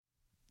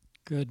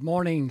Good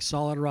morning,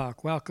 Solid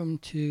Rock. Welcome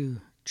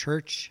to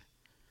Church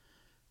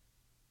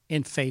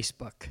in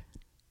Facebook.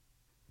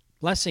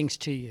 Blessings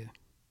to you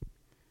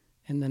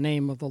in the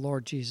name of the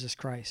Lord Jesus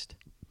Christ.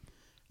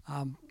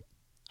 I'm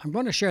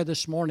going to share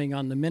this morning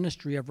on the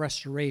ministry of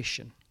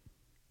restoration.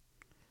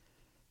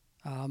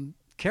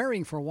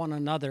 Caring for one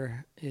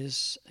another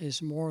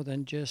is more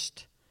than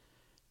just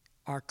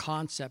our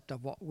concept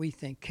of what we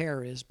think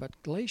care is,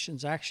 but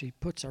Galatians actually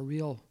puts a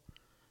real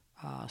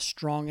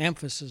strong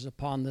emphasis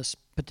upon this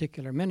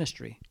particular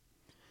ministry.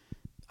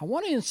 I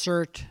want to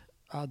insert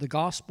the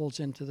Gospels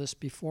into this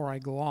before I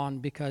go on,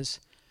 because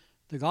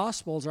the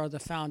Gospels are the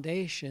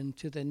foundation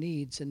to the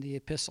needs in the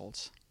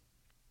epistles.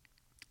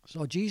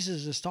 So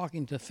Jesus is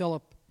talking to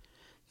Philip.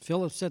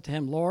 Philip said to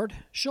him, "Lord,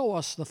 show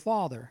us the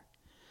Father,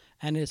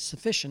 and it's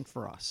sufficient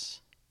for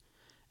us."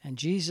 And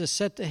Jesus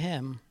said to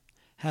him,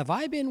 "Have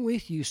I been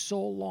with you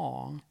so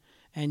long,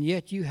 and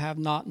yet you have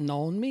not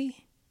known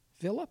me,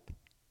 Philip?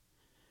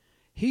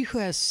 He who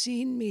has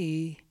seen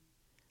me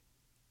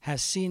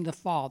has seen the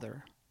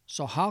Father.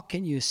 So how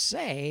can you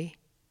say,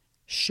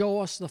 'Show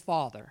us the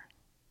Father'?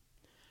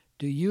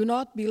 Do you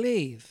not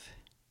believe?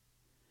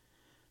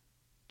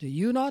 Do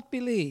you not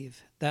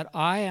believe that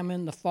I am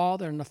in the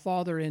Father and the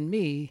Father in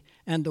me,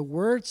 and the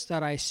words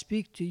that I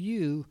speak to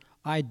you,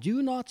 I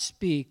do not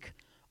speak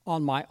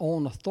on my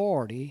own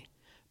authority,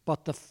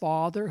 but the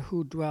Father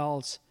who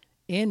dwells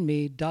in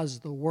me does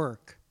the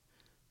work?"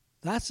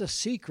 That's a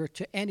secret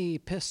to any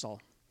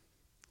epistle.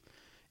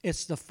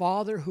 It's the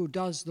Father who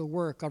does the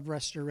work of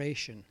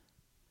restoration.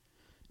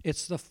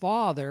 It's the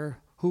Father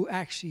who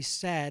actually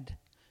said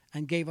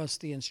and gave us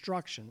the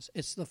instructions.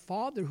 It's the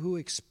Father who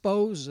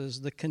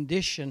exposes the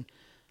condition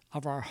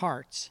of our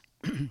hearts.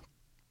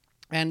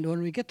 And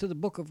when we get to the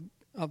book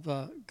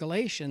of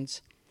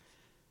Galatians,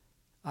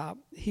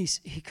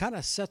 he kind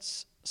of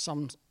sets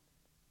some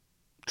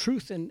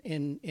truth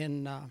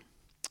in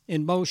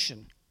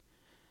motion.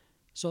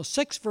 So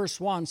 6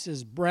 verse 1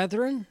 says,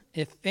 "Brethren,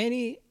 if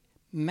any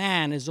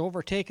man is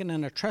overtaken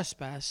in a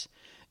trespass,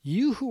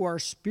 you who are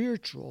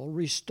spiritual,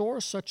 restore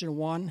such a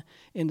one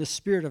in the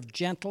spirit of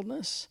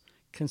gentleness,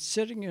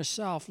 considering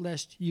yourself,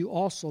 lest you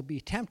also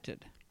be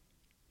tempted."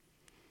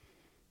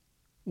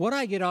 What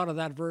I get out of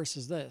that verse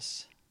is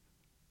this: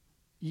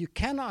 you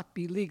cannot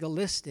be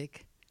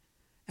legalistic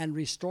and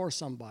restore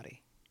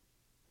somebody.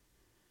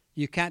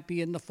 You can't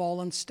be in the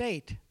fallen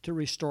state to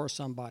restore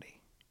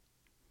somebody.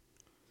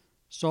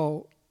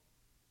 So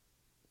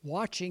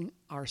watching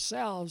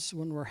ourselves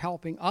when we're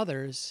helping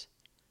others,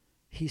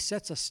 he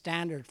sets a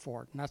standard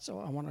for it. And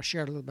I want to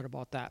share a little bit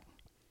about that.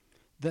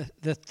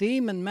 The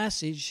theme and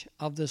message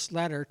of this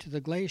letter to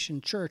the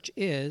Galatian church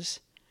is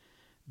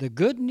the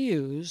good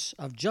news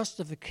of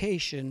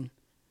justification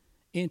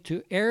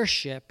into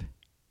heirship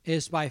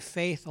is by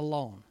faith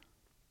alone.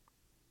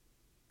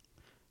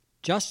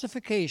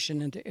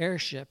 Justification into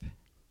heirship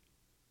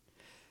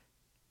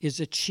is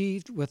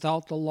achieved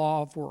without the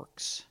law of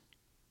works.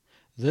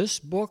 This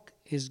book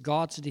is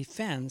God's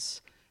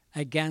defense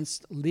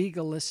against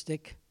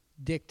legalistic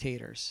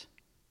dictators.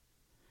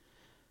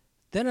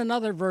 Then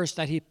another verse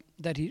that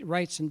he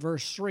writes in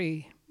verse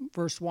 3,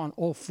 verse 1,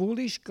 "O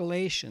foolish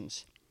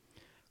Galatians,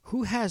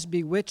 who has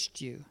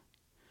bewitched you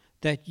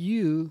that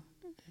you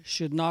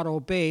should not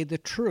obey the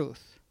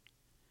truth,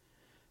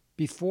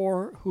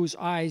 before whose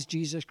eyes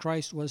Jesus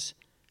Christ was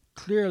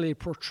clearly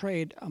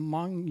portrayed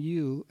among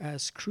you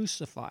as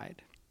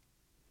crucified?"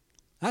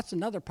 That's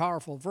another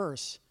powerful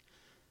verse.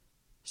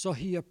 So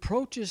he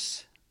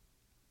approaches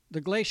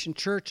the Galatian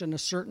church in a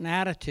certain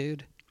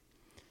attitude,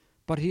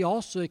 but he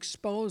also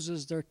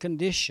exposes their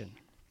condition.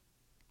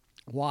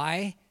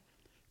 Why?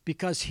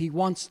 Because he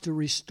wants to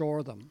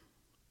restore them.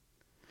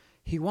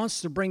 He wants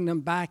to bring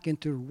them back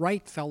into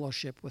right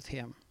fellowship with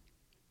him.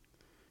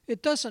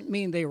 It doesn't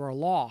mean they were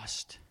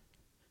lost.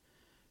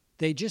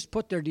 They just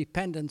put their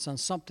dependence on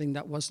something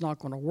that was not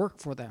going to work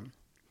for them.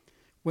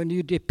 When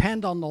you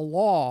depend on the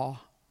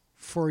law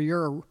for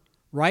your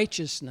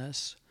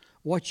righteousness,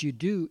 what you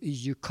do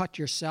is you cut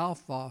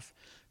yourself off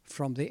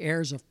from the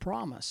heirs of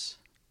promise,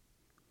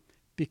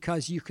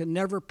 because you can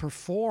never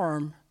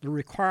perform the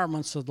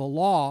requirements of the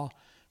law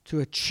to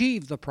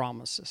achieve the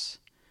promises,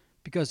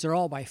 because they're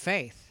all by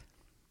faith.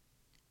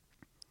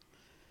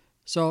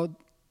 So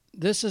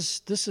this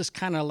is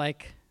kind of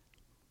like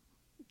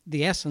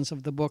the essence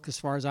of the book as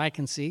far as I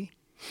can see.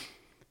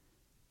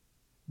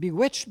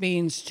 Bewitched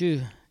means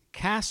to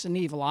cast an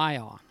evil eye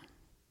on.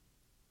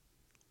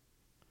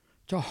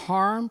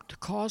 To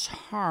cause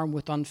harm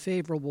with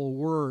unfavorable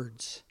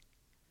words.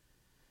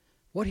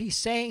 What he's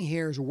saying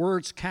here is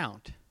words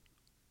count.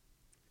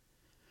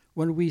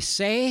 When we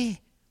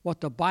say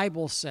what the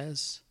Bible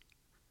says,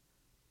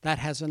 that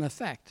has an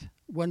effect.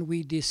 When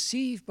we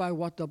deceive by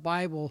what the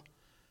Bible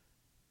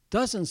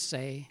doesn't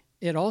say,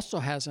 it also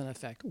has an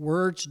effect.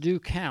 Words do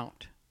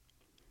count.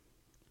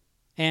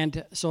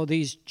 And so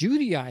these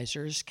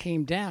Judaizers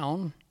came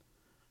down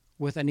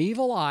with an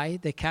evil eye.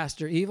 They cast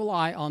their evil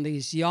eye on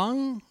these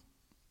young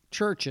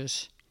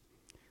churches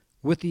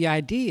with the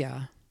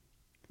idea,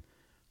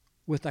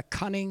 with a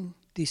cunning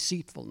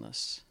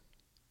deceitfulness,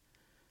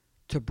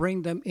 to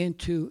bring them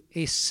into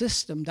a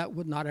system that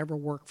would not ever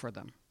work for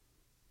them.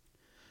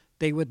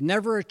 They would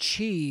never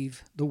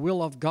achieve the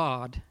will of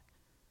God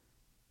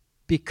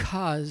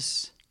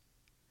because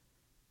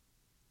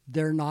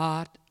they're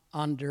not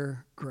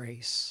under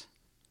grace.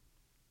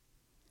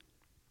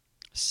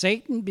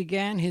 Satan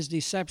began his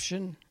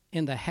deception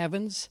in the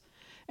heavens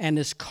and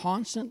is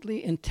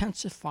constantly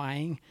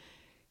intensifying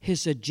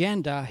his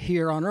agenda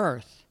here on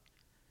earth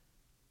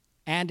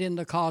and in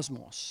the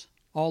cosmos.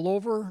 All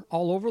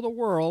over the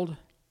world,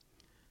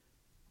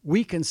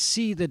 we can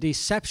see the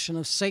deception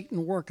of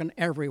Satan working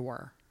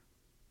everywhere.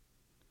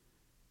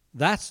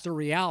 That's the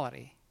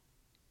reality.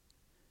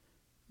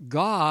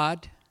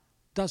 God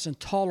doesn't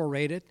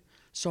tolerate it,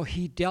 so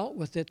he dealt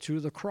with it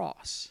through the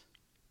cross.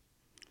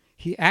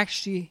 He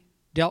actually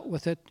dealt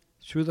with it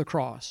through the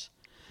cross.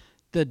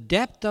 The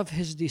depth of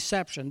his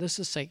deception, this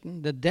is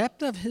Satan, the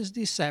depth of his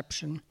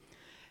deception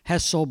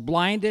has so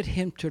blinded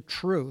him to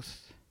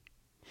truth,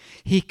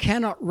 he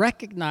cannot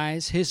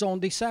recognize his own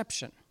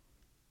deception.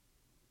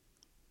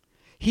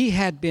 He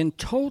had been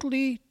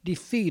totally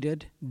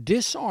defeated,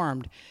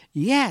 disarmed,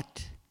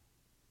 yet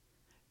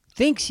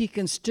thinks he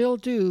can still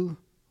do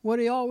what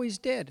he always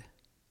did.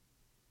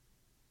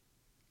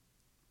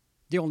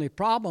 The only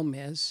problem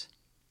is,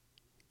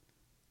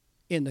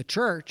 in the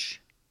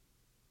church,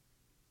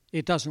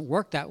 it doesn't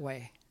work that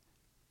way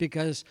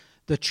because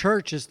the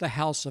church is the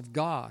house of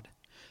God.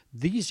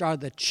 These are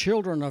the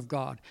children of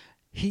God.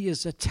 He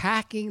is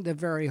attacking the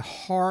very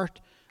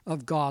heart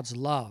of God's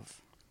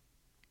love.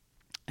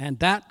 And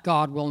that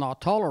God will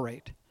not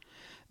tolerate.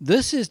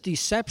 This is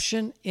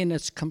deception in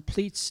its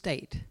complete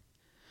state.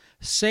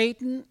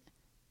 Satan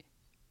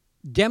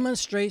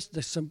demonstrates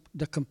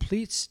the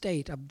complete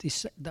state of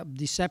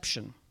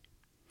deception.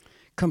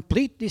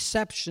 Complete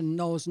deception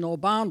knows no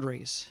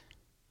boundaries.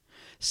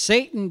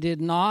 Satan did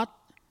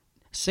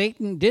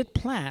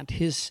plant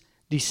his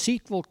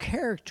deceitful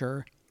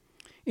character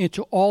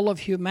into all of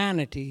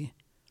humanity.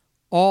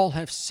 All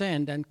have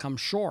sinned and come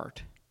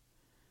short.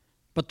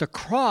 But the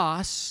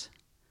cross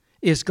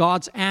is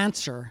God's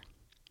answer.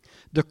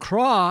 The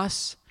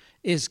cross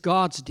is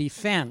God's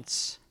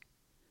defense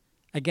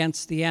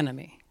against the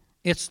enemy.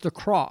 It's the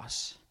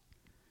cross,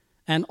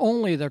 and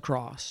only the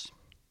cross.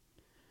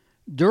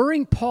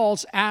 During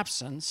Paul's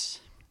absence,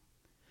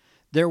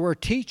 there were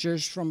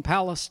teachers from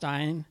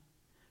Palestine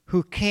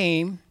who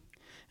came,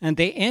 and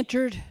they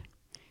entered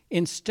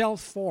in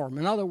stealth form.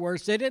 In other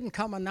words, they didn't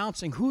come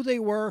announcing who they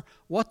were,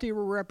 what they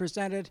were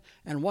represented,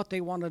 and what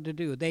they wanted to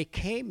do. They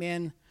came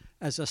in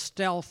as a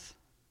stealth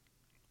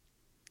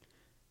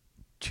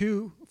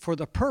for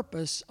the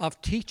purpose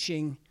of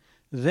teaching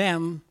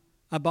them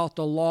about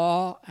the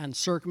law and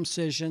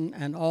circumcision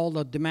and all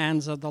the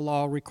demands that the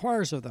law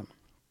requires of them.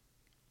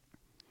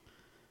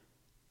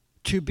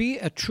 To be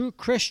a true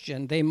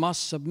Christian, they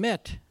must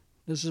submit.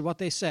 This is what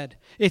they said.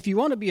 If you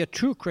want to be a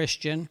true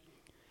Christian,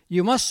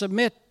 you must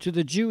submit to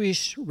the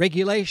Jewish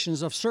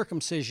regulations of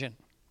circumcision.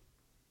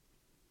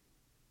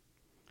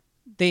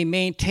 They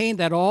maintain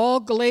that all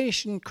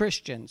Galatian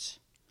Christians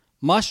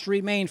must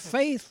remain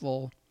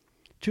faithful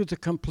to the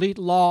complete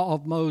law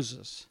of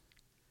Moses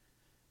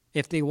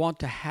if they want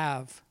to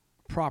have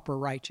proper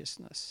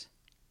righteousness.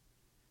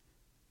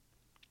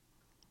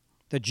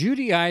 The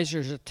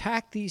Judaizers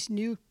attacked these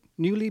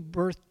newly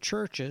birthed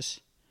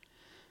churches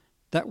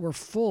that were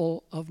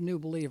full of new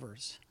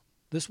believers.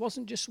 This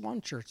wasn't just one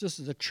church. This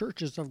is the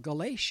churches of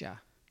Galatia.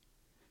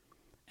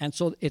 And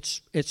so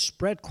it's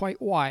spread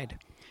quite wide.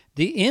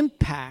 This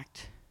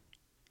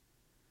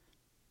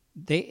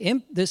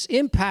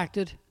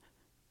impacted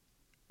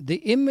the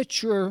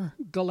immature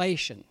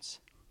Galatians.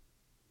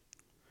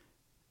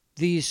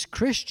 These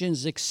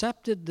Christians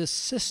accepted this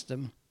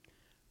system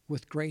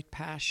with great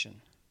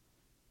passion.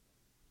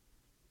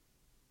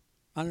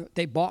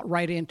 They bought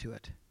right into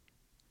it.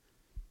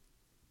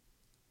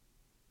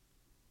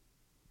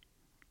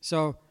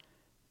 So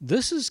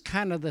this is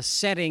kind of the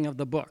setting of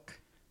the book.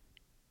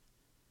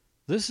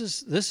 This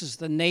is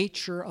the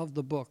nature of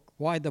the book,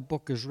 why the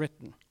book is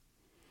written.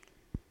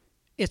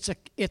 It's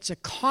a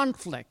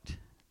conflict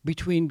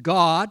between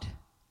God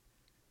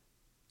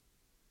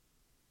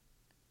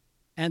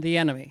and the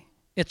enemy.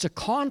 It's a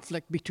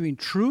conflict between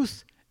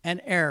truth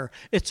and error.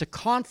 It's a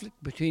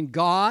conflict between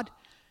God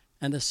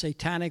and the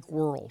satanic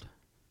world.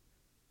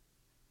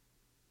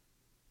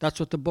 That's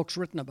what the book's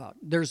written about.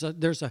 There's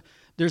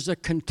a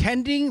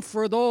contending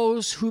for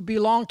those who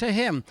belong to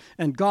him,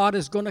 and God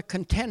is going to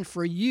contend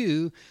for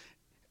you.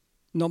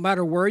 No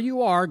matter where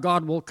you are,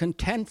 God will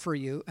contend for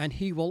you, and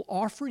he will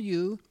offer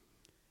you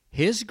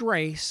his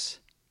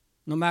grace,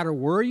 no matter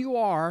where you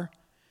are,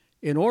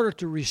 in order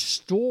to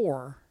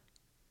restore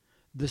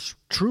this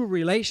true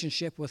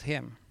relationship with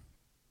him.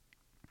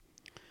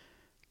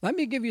 Let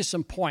me give you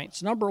some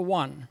points. Number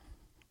one,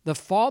 the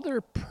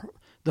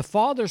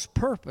Father's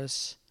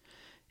purpose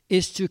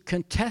is to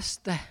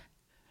contest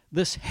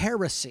this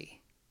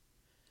heresy.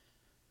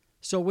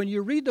 So when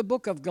you read the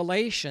book of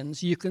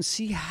Galatians, you can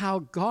see how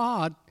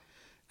God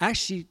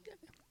actually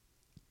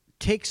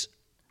takes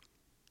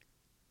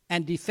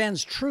and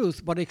defends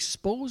truth, but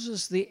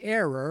exposes the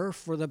error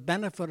for the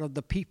benefit of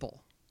the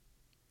people.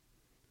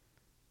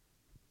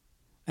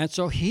 And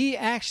so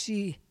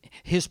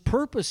his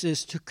purpose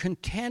is to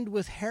contend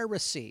with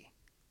heresy.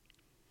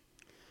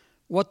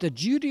 What the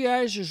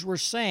Judaizers were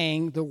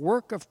saying, the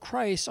work of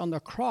Christ on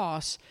the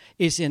cross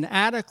is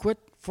inadequate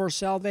for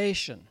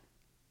salvation.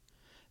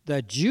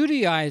 The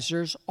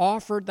Judaizers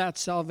offered that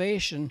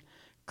salvation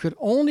could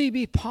only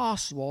be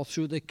possible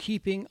through the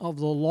keeping of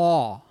the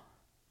law,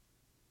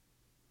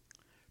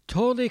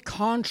 totally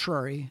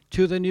contrary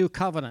to the new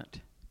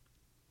covenant.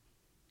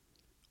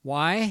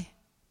 Why?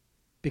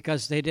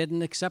 Because they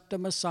didn't accept the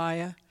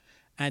Messiah,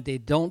 and they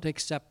don't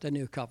accept the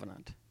new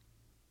covenant.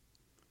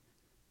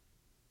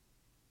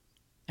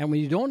 And when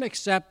you don't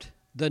accept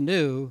the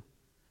new,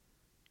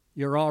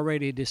 you're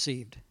already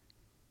deceived.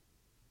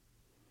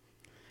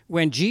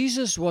 When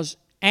Jesus was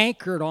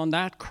anchored on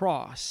that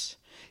cross,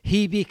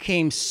 he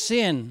became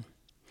sin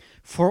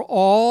for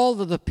all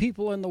of the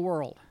people in the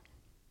world.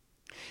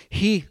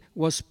 He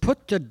was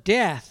put to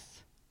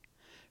death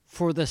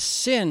for the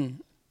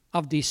sin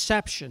of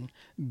deception,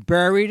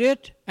 buried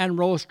it, and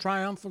rose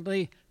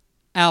triumphantly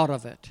out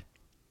of it.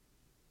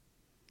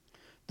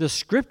 The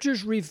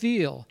scriptures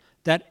reveal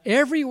that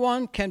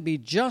everyone can be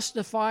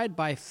justified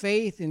by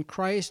faith in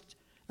Christ's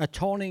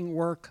atoning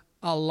work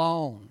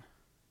alone.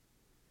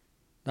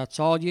 That's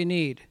all you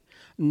need,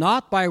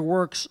 not by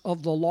works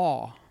of the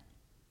law.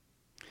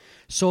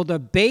 So the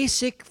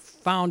basic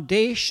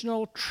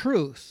foundational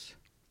truth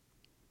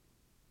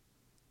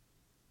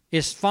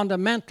is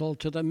fundamental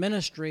to the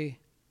ministry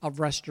of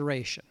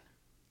restoration.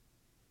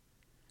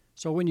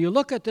 So when you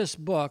look at this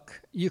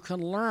book, you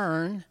can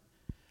learn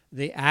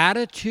the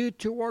attitude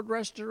toward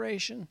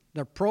restoration,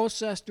 the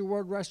process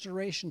toward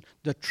restoration,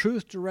 the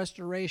truth to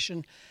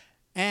restoration,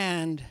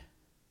 and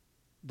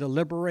the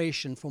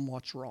liberation from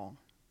what's wrong.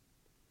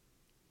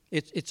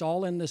 It's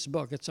all in this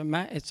book. It's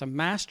a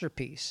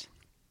masterpiece.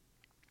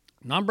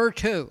 Number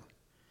 2,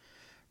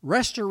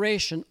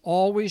 restoration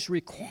always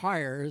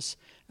requires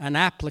an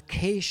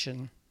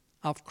application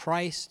of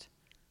Christ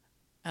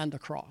and the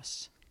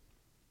cross.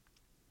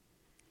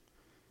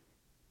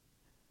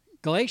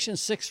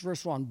 Galatians 6,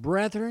 verse 1,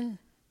 Brethren,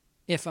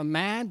 if a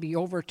man be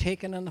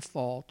overtaken in a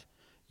fault,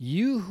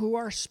 you who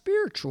are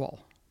spiritual,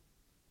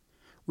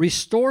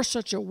 restore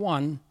such a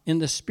one in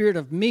the spirit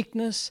of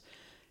meekness,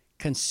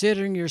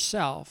 considering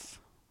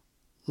yourself,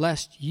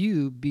 lest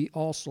you be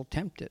also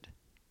tempted.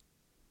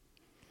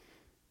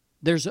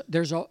 There's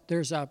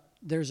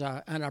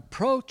an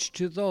approach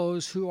to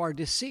those who are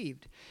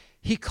deceived.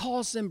 He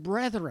calls them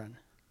brethren.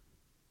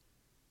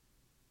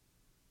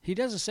 He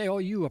doesn't say, oh,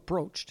 you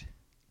approached,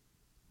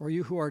 or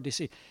you who are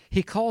deceived.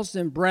 He calls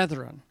them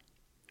brethren.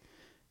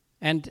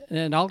 And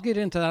I'll get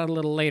into that a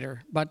little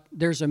later, but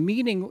there's a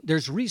meaning,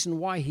 there's reason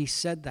why he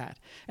said that.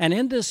 And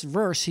in this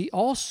verse, he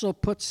also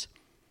puts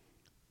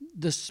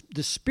the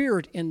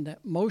spirit in the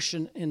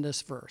motion in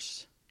this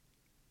verse.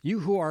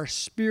 You who are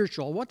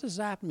spiritual, what does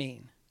that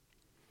mean?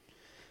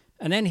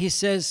 And then he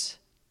says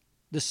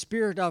the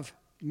spirit of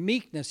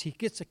meekness. He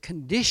gets a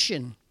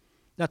condition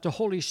that the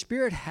Holy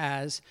Spirit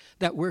has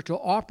that we're to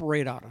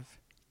operate out of.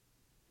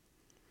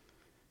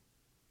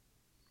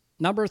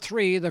 Number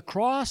 3, the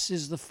cross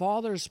is the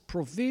Father's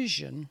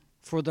provision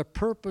for the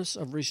purpose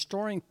of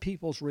restoring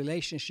people's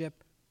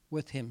relationship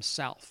with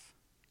himself.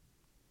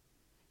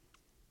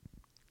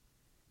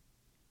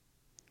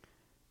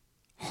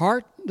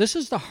 This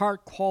is the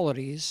heart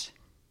qualities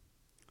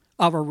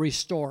of a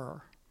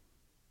restorer.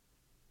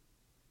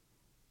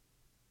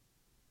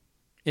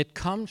 It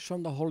comes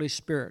from the Holy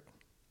Spirit.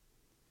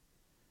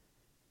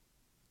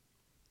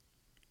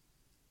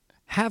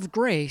 Have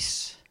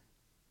grace.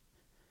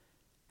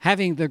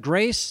 Having the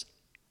grace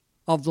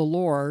of the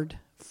Lord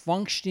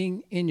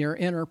functioning in your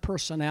inner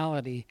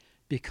personality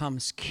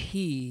becomes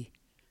key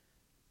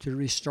to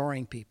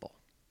restoring people.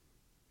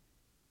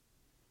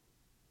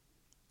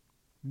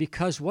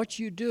 Because what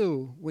you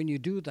do when you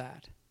do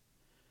that,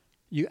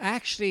 you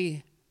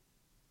actually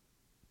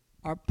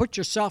put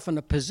yourself in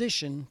a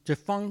position to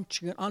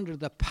function under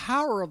the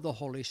power of the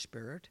Holy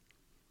Spirit,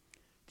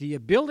 the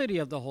ability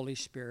of the Holy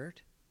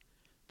Spirit,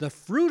 the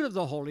fruit of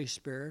the Holy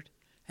Spirit,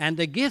 and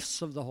the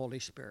gifts of the Holy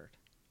Spirit.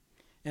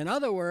 In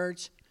other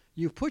words,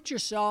 you put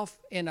yourself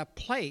in a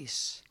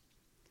place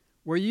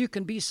where you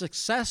can be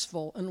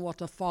successful in what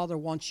the Father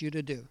wants you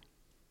to do.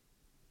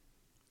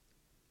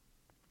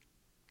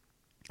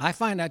 I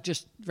find that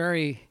just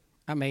very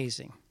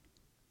amazing.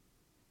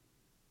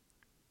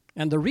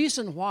 And the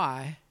reason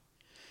why,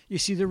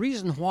 the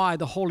reason why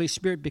the Holy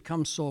Spirit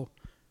becomes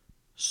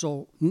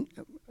so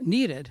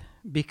needed,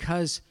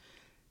 because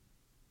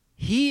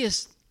He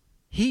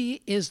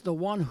is the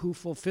one who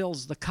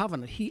fulfills the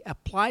covenant. He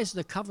applies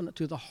the covenant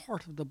to the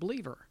heart of the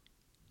believer,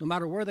 no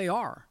matter where they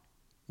are,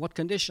 what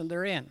condition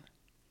they're in.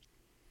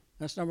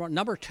 That's number one.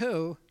 Number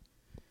 2,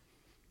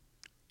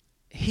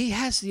 He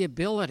has the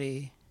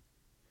ability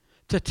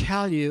to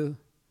tell you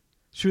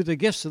through the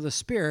gifts of the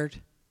Spirit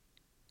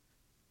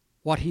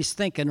what He's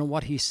thinking and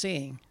what He's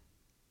seeing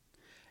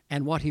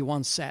and what He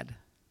once said.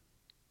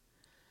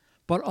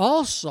 but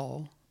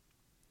also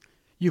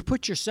you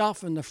put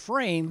yourself in the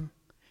frame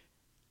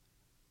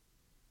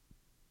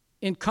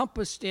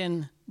encompassed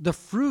in the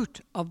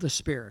fruit of the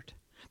Spirit,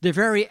 the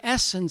very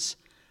essence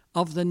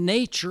of the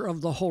nature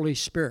of the Holy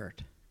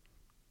Spirit.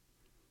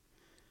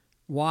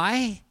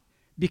 Why?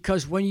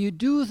 Because when you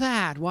do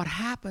that, what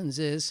happens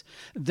is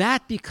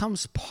that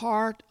becomes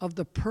part of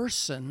the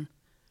person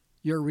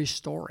you're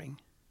restoring.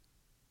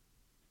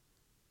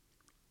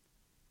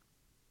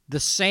 The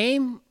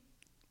same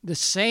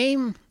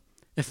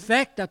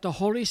effect that the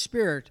Holy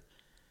Spirit,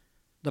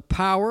 the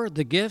power,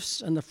 the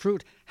gifts, and the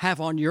fruit have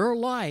on your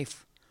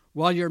life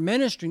while you're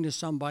ministering to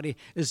somebody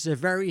is the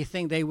very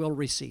thing they will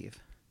receive.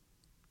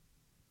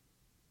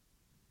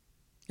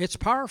 It's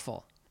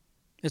powerful.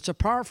 It's a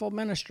powerful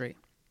ministry.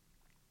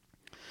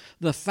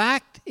 The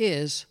fact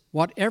is,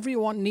 what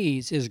everyone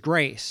needs is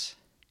grace.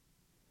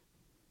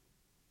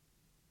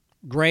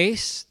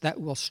 Grace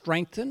that will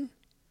strengthen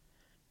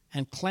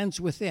and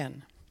cleanse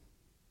within.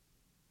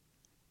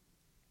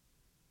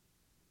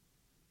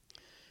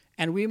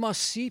 And we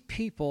must see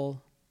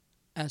people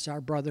as our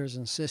brothers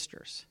and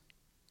sisters,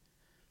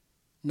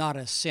 not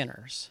as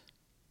sinners.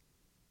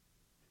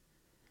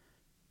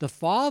 The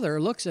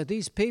Father looks at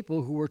these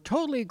people who were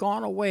totally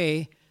gone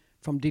away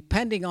from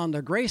depending on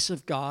the grace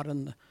of God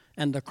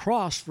and the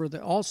cross for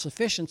the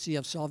all-sufficiency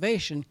of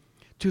salvation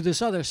to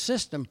this other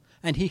system,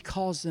 and he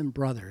calls them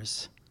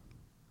brothers.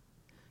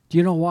 Do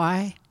you know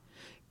why?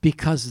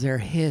 Because they're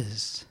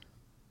his.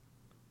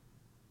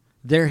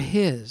 They're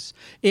his.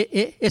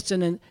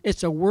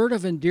 It's a word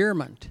of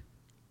endearment.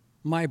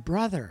 My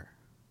brother,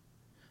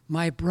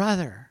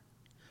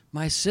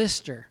 my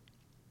sister.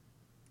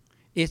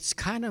 It's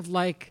kind of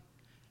like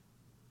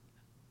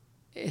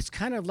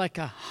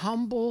the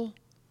humble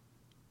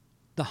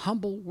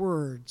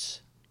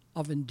words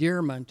of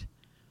endearment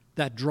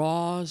that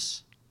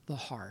draws the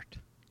heart.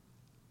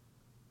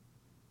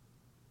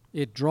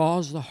 It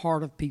draws the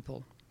heart of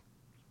people.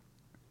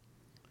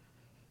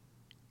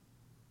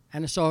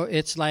 And so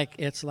it's like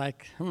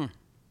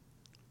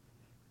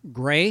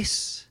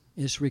grace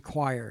is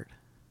required.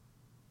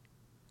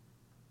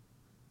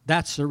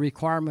 That's the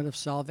requirement of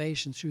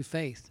salvation through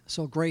faith.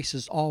 So grace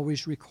is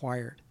always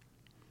required.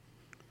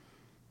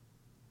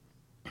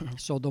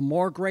 So the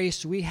more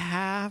grace we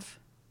have,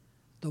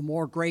 the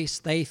more grace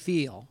they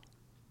feel.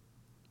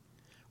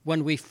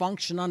 When we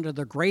function under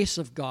the grace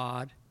of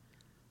God,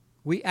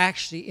 we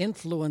actually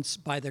influence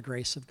by the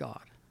grace of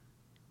God.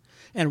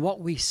 And what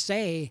we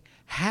say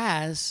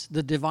has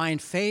the divine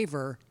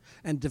favor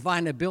and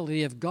divine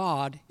ability of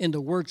God in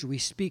the words we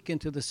speak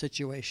into the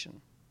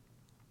situation.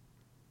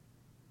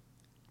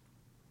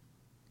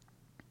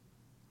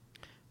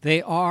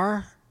 They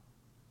are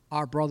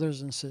our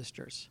brothers and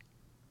sisters.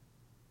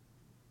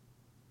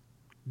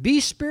 Be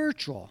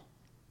spiritual.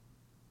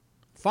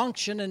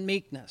 Function in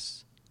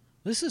meekness.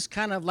 This is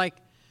kind of like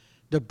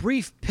the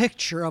brief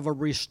picture of a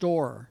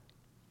restorer.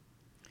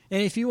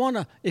 And if you want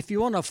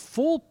a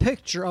full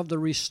picture of the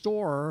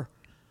restorer,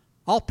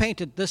 I'll paint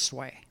it this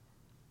way.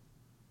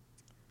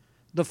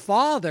 The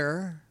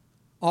Father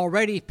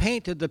already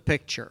painted the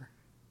picture.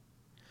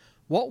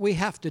 What we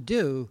have to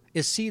do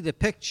is see the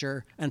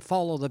picture and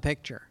follow the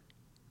picture.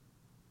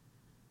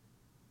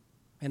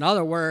 In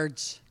other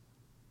words,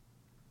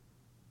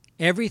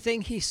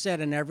 everything he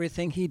said and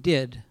everything he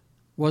did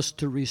was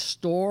to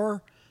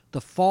restore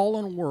the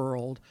fallen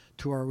world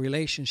to our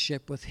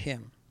relationship with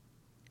him.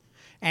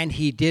 And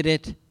he did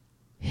it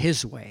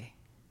his way.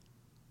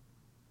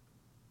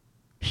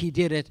 He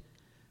did it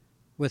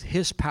with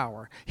his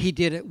power. He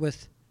did it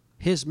with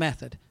his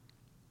method,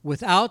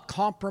 without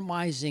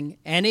compromising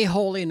any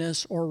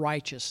holiness or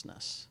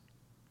righteousness.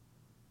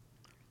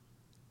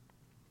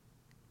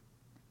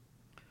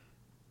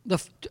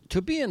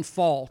 To be in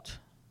fault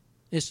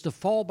is to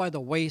fall by the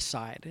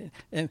wayside.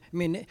 I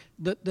mean,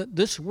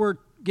 this word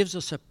gives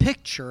us a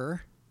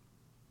picture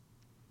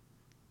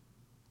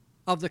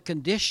of the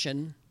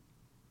condition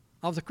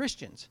of the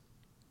Christians.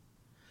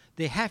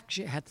 They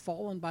had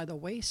fallen by the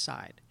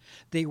wayside.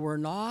 They were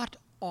not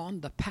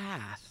on the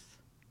path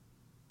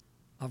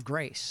of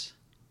grace.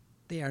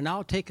 They are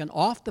now taken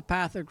off the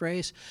path of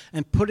grace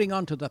and putting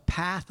onto the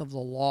path of the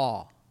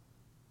law.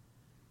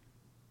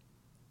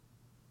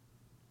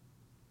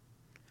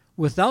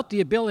 Without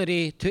the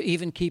ability to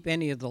even keep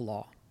any of the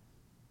law.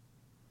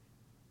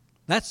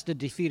 That's the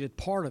defeated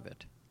part of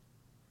it.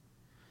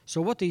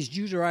 So what these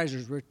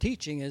Judaizers were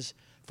teaching is,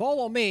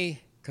 follow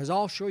me, because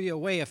I'll show you a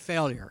way of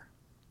failure.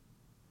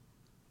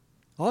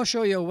 I'll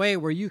show you a way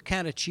where you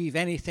can't achieve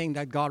anything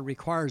that God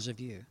requires of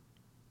you.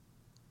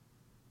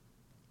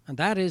 And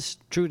that is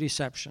true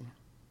deception.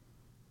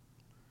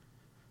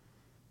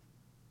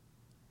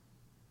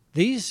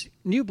 These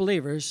new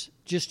believers,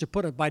 just to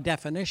put it by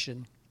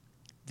definition,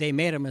 they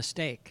made a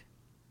mistake.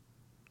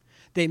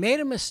 They made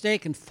a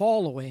mistake in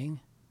following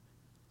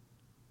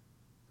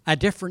a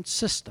different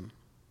system.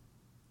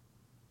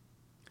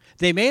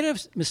 They made a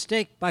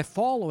mistake by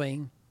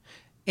following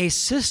a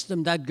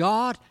system that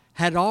God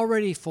had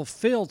already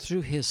fulfilled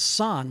through his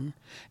Son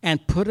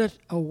and put it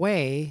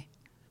away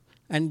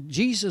And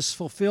Jesus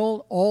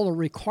fulfilled all the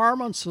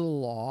requirements of the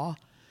law,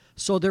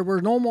 so there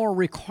were no more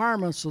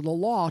requirements of the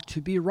law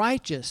to be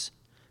righteous,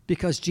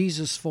 because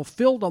Jesus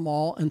fulfilled them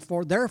all, and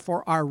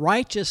therefore our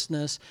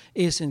righteousness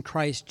is in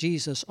Christ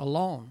Jesus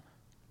alone.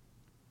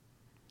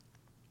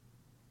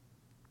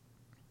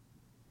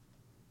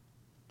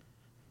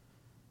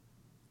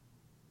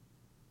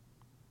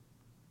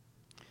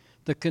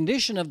 The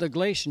condition of the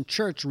Galatian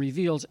church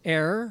reveals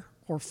error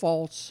or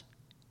faults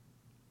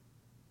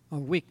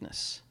of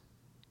weakness.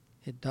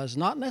 It does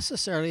not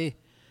necessarily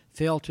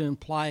fail to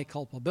imply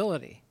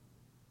culpability.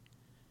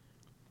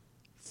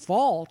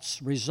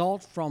 Faults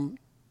result from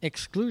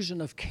exclusion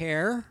of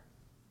care,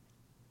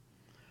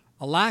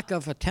 a lack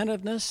of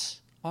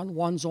attentiveness on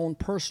one's own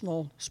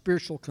personal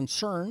spiritual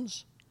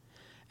concerns,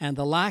 and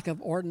the lack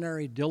of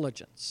ordinary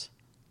diligence.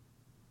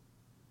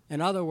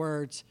 In other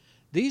words,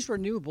 these were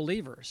new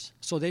believers,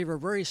 so they were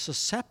very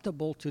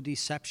susceptible to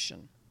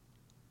deception.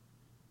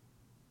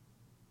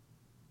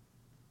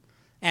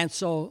 And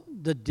so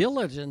the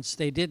diligence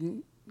they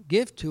didn't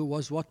give to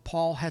was what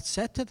Paul had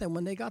said to them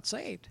when they got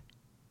saved.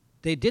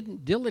 They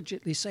didn't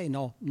diligently say,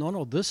 no,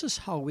 this is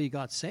how we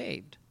got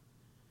saved.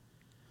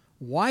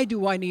 Why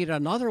do I need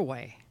another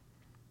way?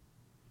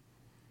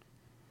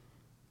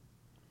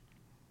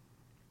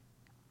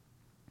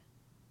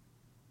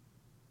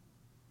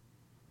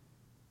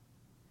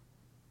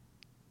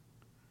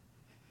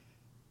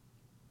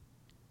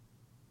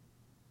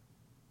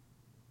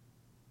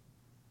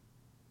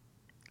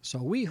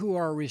 So we who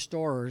are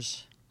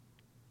restorers,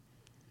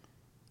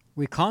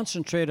 we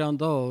concentrate on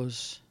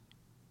those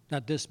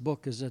that this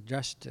book is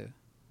addressed to.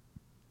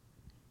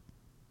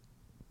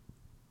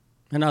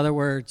 In other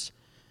words,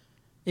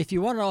 if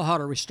you want to know how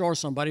to restore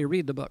somebody,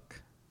 read the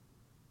book.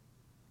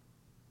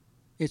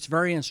 It's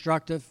very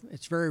instructive,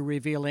 it's very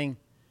revealing,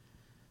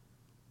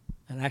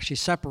 and actually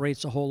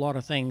separates a whole lot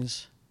of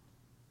things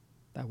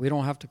that we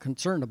don't have to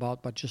concern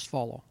about, but just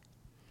follow.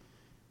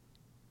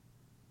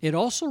 It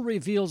also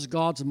reveals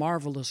God's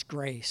marvelous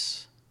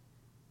grace.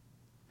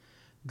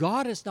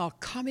 God is now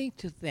coming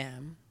to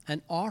them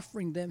and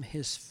offering them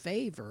his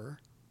favor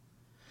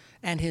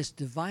and his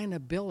divine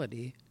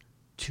ability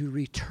to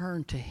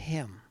return to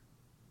him.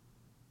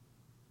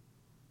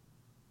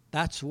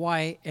 That's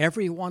why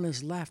everyone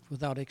is left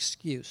without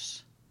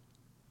excuse.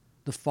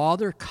 The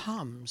Father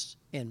comes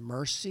in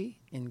mercy,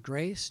 in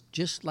grace,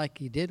 just like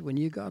he did when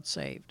you got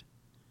saved.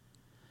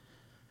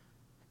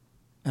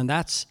 And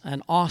that's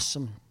an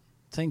awesome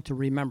thing to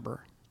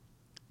remember.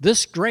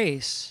 This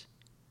grace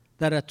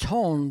that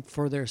atoned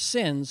for their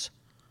sins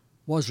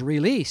was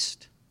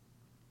released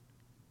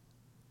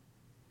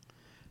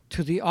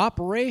to the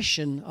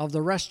operation of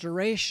the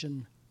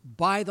restoration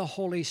by the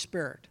Holy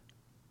Spirit.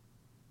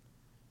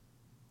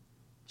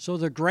 So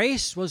the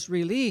grace was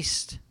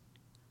released.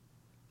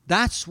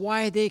 That's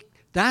why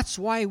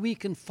we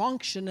can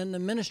function in the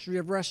ministry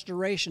of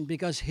restoration,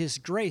 because his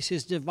grace,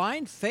 his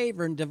divine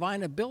favor and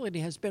divine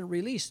ability has been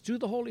released through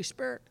the Holy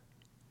Spirit.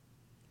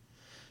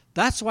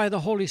 That's why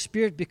the Holy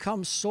Spirit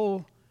becomes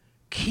so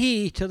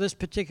key to this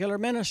particular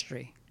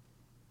ministry.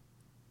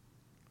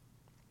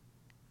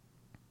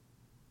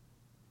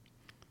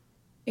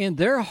 In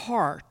their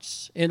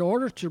hearts, in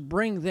order to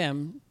bring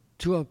them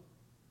to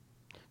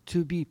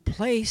be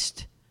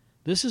placed,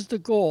 this is the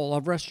goal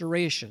of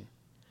restoration,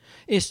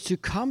 is to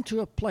come to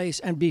a place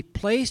and be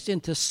placed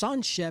into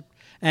sonship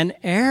and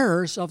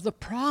heirs of the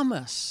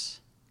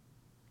promise.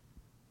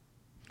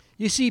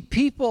 You see,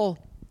 people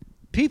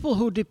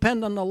who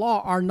depend on the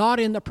law are not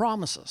in the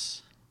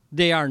promises.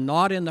 They are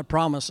not in the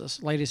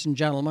promises, ladies and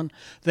gentlemen.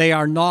 They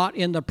are not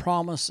in the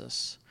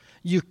promises.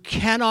 You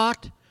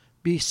cannot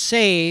be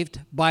saved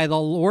by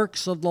the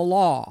works of the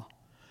law.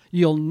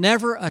 You'll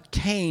never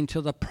attain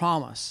to the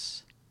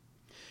promise.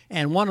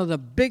 And one of the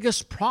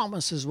biggest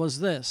promises was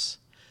this: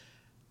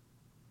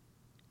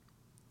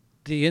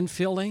 the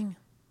infilling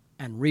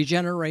and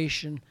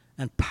regeneration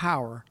and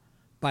power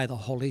by the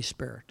Holy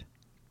Spirit.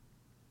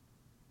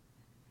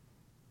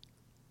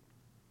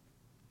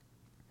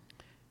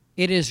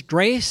 It is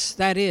grace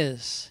that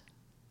is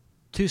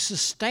to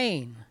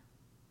sustain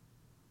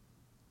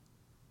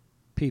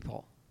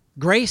people.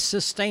 Grace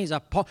sustains.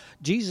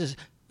 Jesus,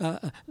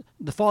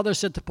 the Father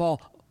said to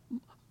Paul,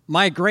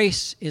 my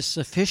grace is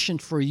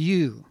sufficient for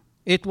you.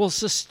 It will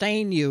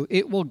sustain you.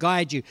 It will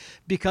guide you,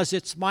 because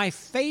it's my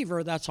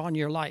favor that's on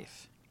your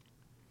life.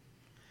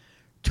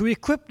 To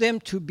equip them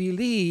to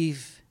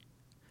believe,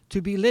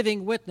 to be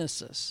living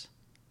witnesses.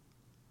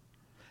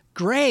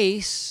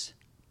 Grace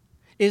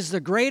is the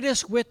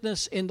greatest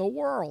witness in the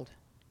world,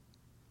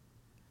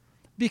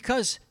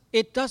 because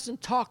it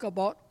doesn't talk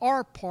about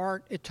our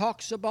part. It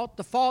talks about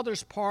the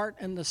Father's part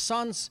and the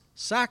Son's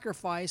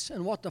sacrifice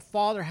and what the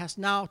Father has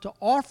now to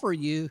offer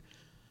you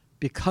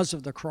because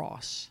of the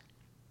cross.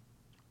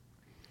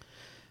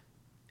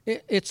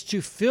 It's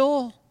to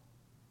fill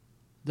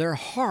their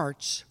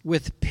hearts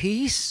with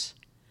peace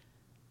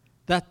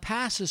that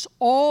passes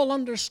all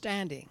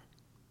understanding.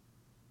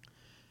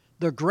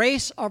 The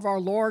grace of our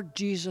Lord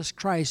Jesus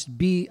Christ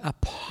be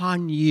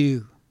upon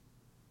you.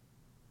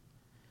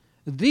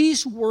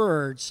 These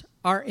words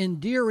are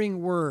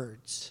endearing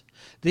words.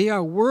 They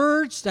are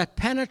words that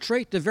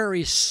penetrate the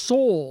very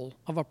soul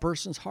of a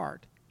person's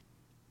heart.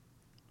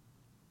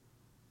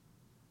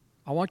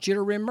 I want you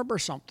to remember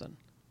something.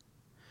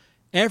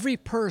 Every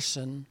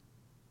person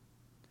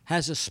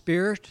has a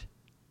spirit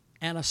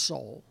and a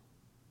soul.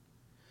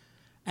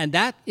 And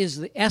that is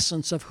the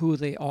essence of who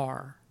they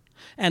are.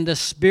 And the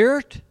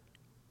spirit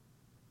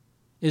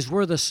is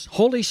where the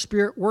Holy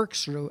Spirit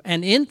works through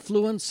and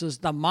influences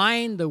the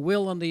mind, the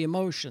will, and the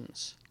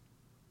emotions.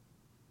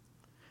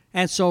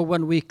 And so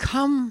when we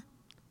come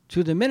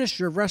to the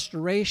ministry of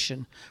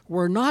restoration,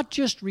 we're not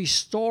just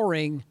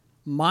restoring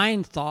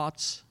mind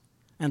thoughts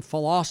and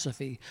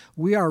philosophy.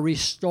 We are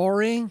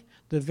restoring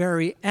the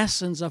very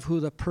essence of who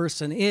the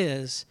person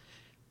is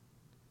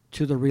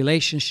to the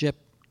relationship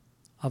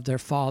of their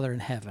Father in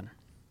heaven.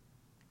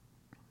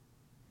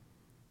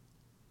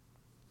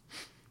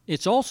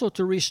 It's also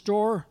to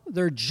restore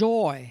their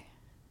joy,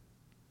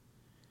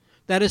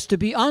 that is to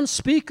be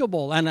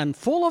unspeakable and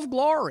full of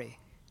glory.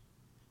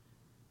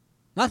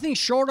 Nothing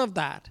short of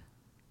that.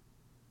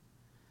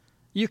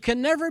 You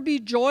can never be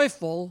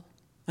joyful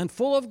and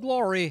full of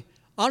glory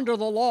under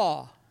the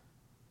law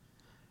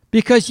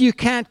because you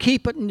can't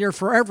keep it and you're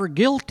forever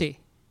guilty.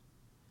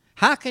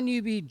 How can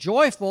you be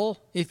joyful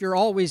if you're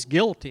always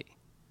guilty?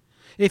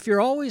 If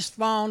you're always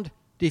found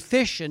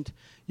deficient,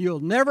 you'll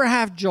never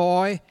have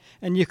joy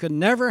and you can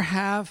never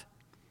have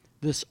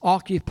this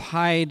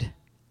occupied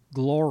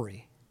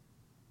glory.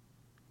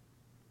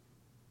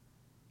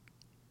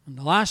 And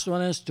the last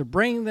one is to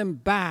bring them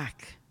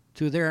back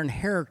to their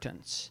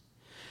inheritance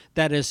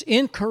that is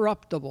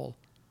incorruptible,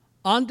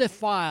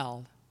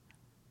 undefiled,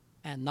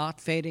 and not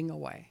fading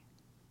away.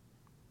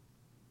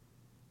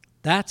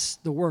 That's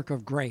the work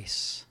of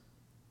grace.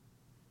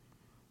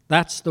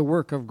 That's the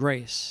work of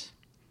grace.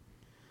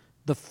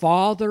 The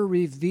Father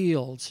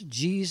reveals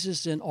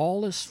Jesus in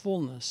all his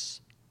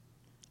fullness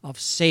of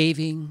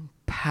saving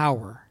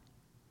power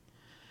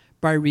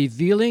by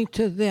revealing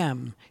to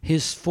them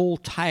his full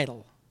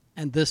title.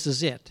 And this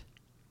is it: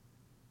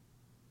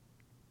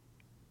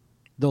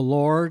 the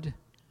Lord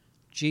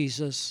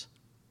Jesus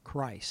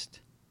Christ.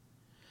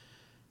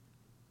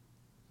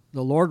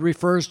 The Lord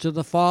refers to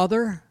the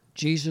Father,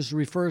 Jesus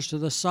refers to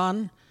the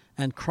Son,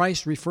 and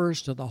Christ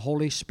refers to the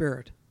Holy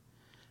Spirit.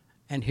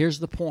 And here's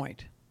the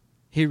point.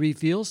 He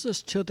reveals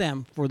this to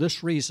them for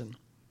this reason.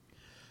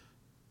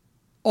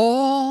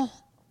 All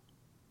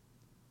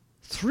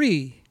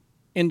three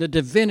in the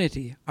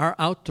divinity are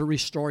out to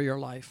restore your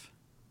life.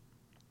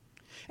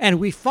 And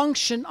we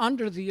function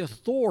under the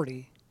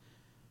authority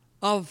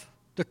of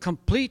the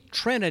complete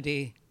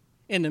Trinity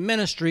in the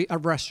ministry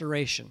of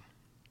restoration.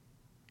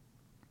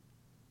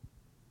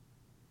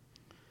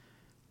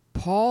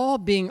 Paul,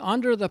 being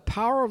under the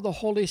power of the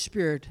Holy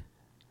Spirit,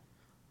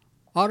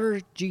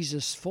 uttered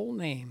Jesus' full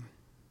name,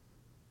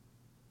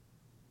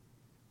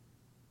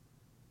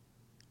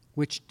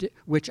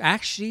 which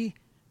actually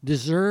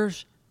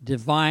deserves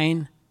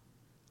divine,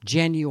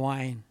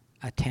 genuine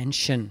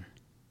attention.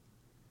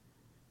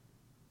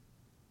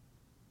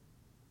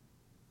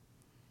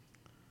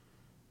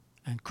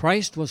 And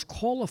Christ was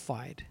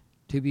qualified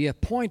to be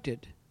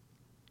appointed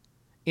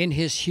in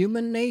his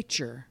human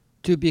nature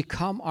to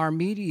become our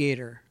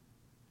mediator.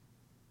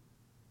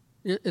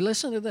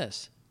 Listen to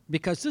this,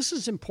 because this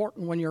is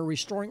important when you're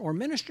restoring or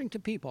ministering to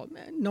people,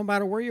 no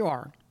matter where you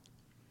are.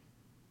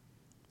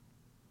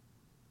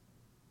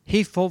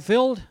 He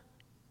fulfilled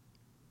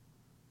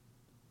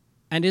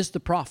and is the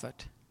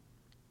prophet.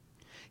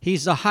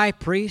 He's the high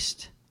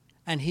priest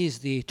and he's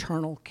the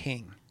eternal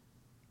king.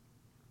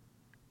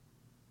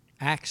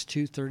 Acts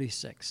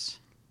 2:36.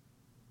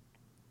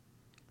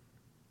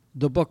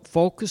 The book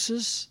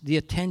focuses the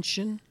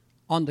attention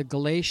on the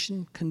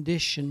Galatian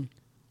condition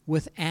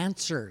with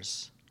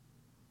answers.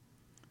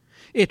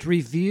 It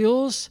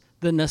reveals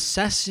the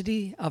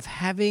necessity of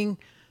having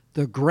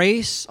the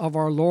grace of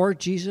our Lord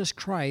Jesus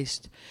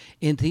Christ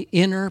in the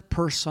inner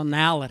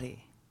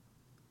personality.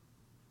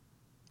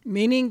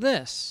 Meaning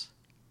this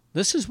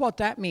is what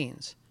that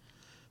means.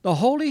 The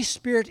Holy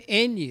Spirit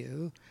in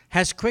you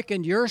has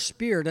quickened your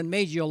spirit and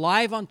made you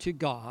alive unto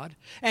God,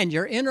 and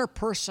your inner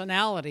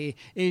personality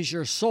is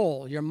your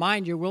soul, your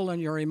mind, your will,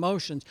 and your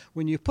emotions.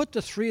 When you put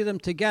the three of them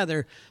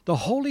together, the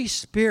Holy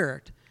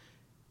Spirit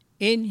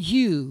in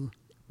you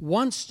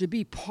wants to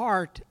be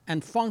part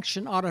and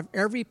function out of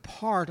every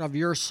part of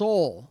your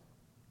soul,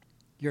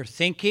 your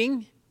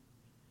thinking,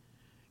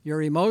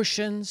 your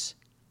emotions,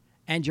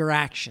 and your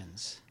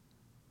actions.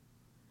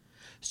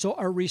 So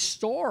a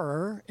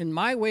restorer, in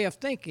my way of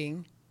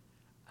thinking,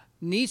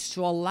 needs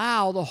to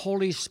allow the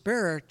Holy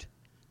Spirit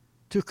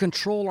to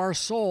control our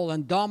soul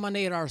and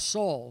dominate our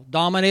soul,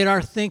 dominate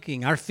our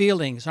thinking, our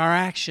feelings, our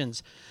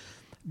actions,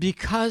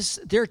 because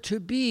they're to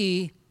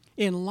be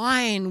in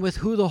line with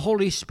who the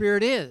Holy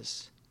Spirit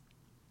is.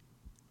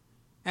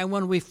 And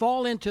when we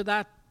fall into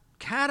that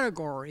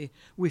category,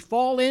 we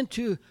fall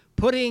into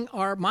putting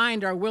our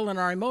mind, our will, and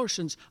our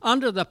emotions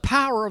under the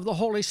power of the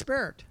Holy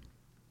Spirit.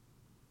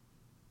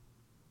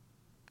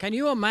 Can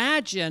you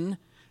imagine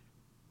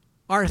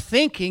our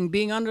thinking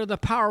being under the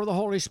power of the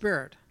Holy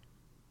Spirit?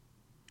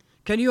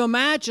 Can you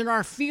imagine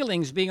our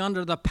feelings being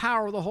under the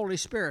power of the Holy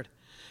Spirit?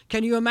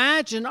 Can you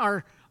imagine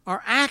our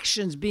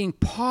actions being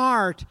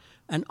part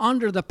and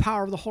under the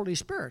power of the Holy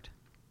Spirit?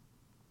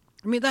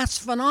 I mean, that's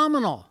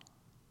phenomenal.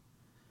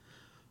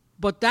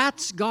 But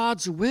that's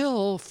God's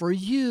will for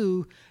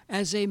you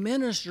as a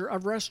minister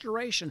of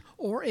restoration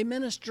or a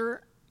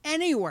minister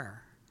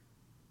anywhere.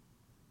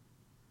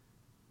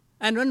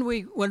 And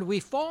when we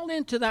fall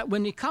into that,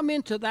 when you come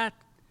into that,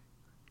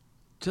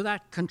 to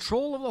that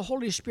control of the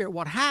Holy Spirit,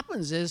 what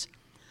happens is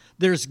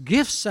there's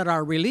gifts that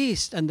are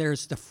released, and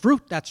there's the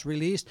fruit that's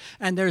released,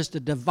 and there's the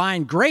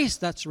divine grace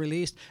that's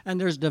released, and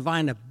there's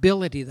divine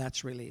ability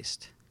that's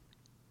released.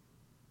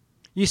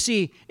 You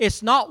see,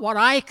 it's not what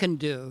I can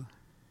do.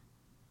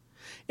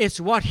 It's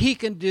what He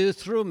can do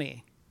through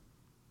me.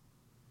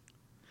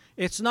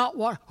 It's not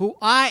who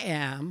I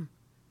am.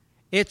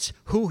 It's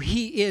who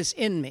He is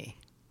in me.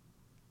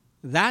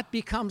 That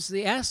becomes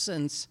the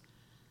essence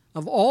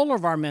of all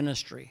of our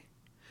ministry.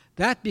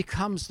 That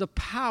becomes the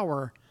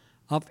power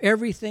of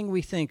everything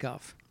we think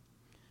of.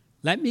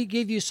 Let me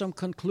give you some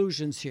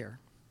conclusions here.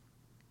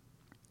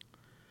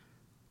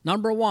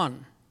 Number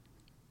one,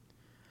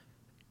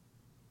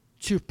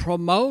 to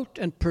promote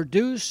and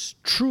produce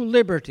true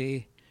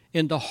liberty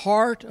in the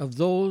heart of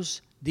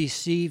those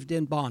deceived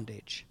in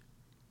bondage.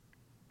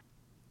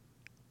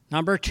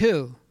 Number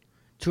two,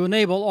 to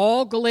enable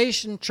all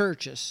Galatian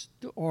churches,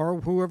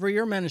 or whoever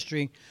you're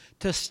ministering,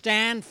 to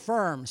stand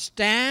firm.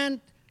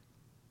 Stand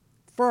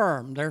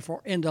firm,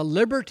 therefore, in the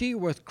liberty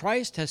with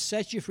Christ has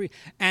set you free,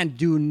 and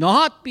do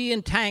not be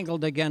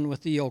entangled again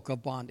with the yoke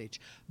of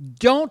bondage.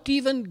 Don't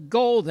even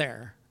go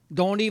there.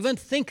 Don't even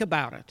think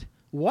about it.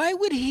 Why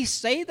would He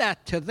say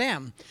that to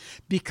them?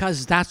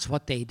 Because that's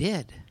what they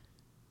did.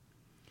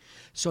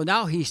 So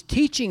now He's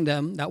teaching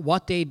them that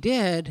what they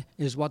did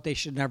is what they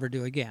should never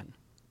do again.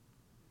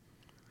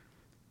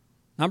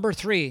 Number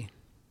three,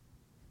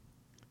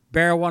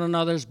 bear one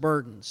another's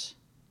burdens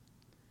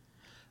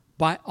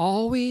by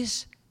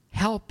always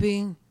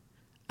helping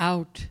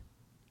out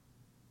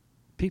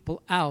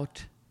people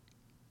out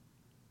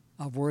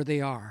of where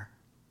they are.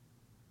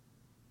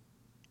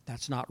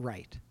 That's not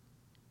right.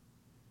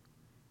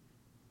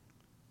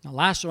 The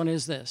last one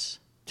is this: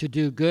 to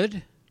do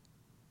good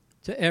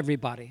to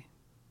everybody,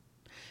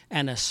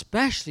 and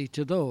especially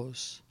to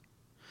those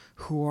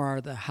who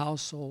are the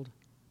household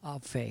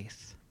of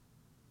faith.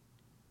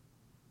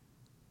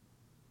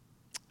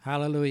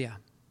 Hallelujah.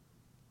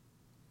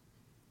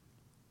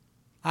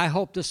 I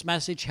hope this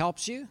message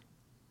helps you.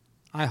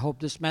 I hope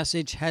this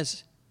message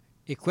has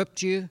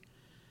equipped you.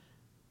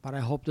 But I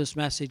hope this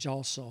message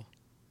also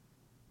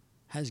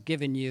has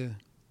given you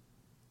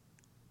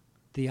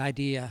the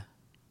idea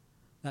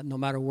that no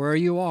matter where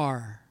you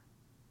are,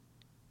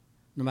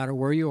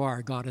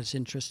 God is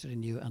interested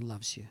in you and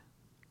loves you.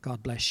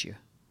 God bless you.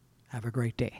 Have a great day.